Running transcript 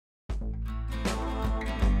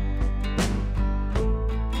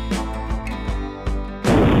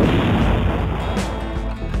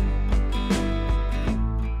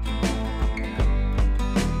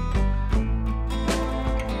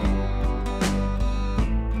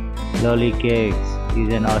Lollie Cakez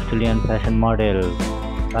is an Australian fashion model,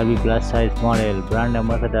 Curvy plus-size model, brand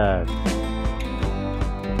ambassador,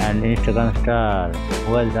 and Instagram star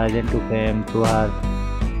who has risen to fame through her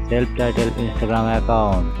self-titled Instagram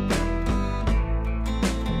account.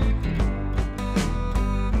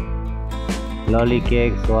 Lollie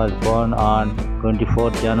Cakez was born on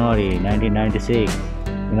 24th January 1996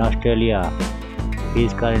 in Australia. He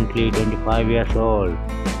is currently 25 years old.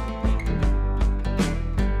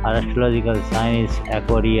 Her astrological sign is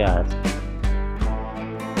Aquarius.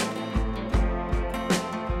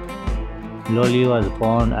 Lollie was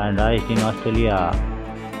born and raised in Australia.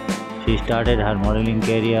 She started her modeling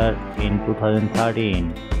career in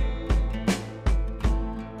 2013.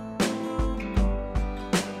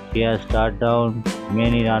 She has started down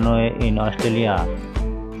many runways in Australia.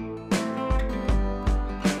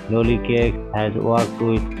 Lollie Cakez has worked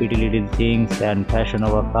with Pretty Little Things and Fashion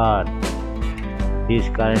Over Car. She is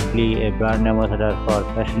currently a brand ambassador for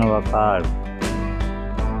Fashion Over Car.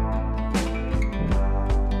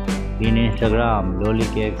 In Instagram, Lollie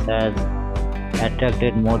Cakez has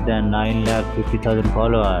attracted more than 950,000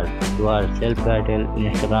 followers to her self-titled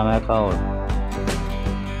Instagram account.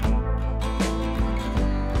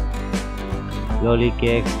 Lollie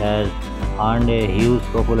Cakez has earned a huge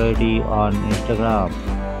popularity on Instagram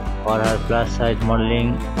for her plus-size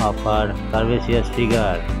modeling of her curvaceous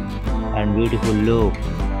figure and beautiful look.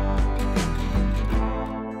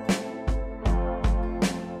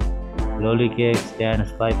 Lollie Cakez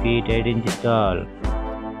stands 5 feet 8 inches tall.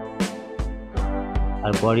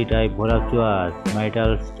 Her body type voluptuous,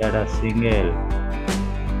 marital status single,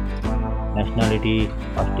 nationality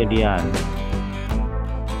Australian.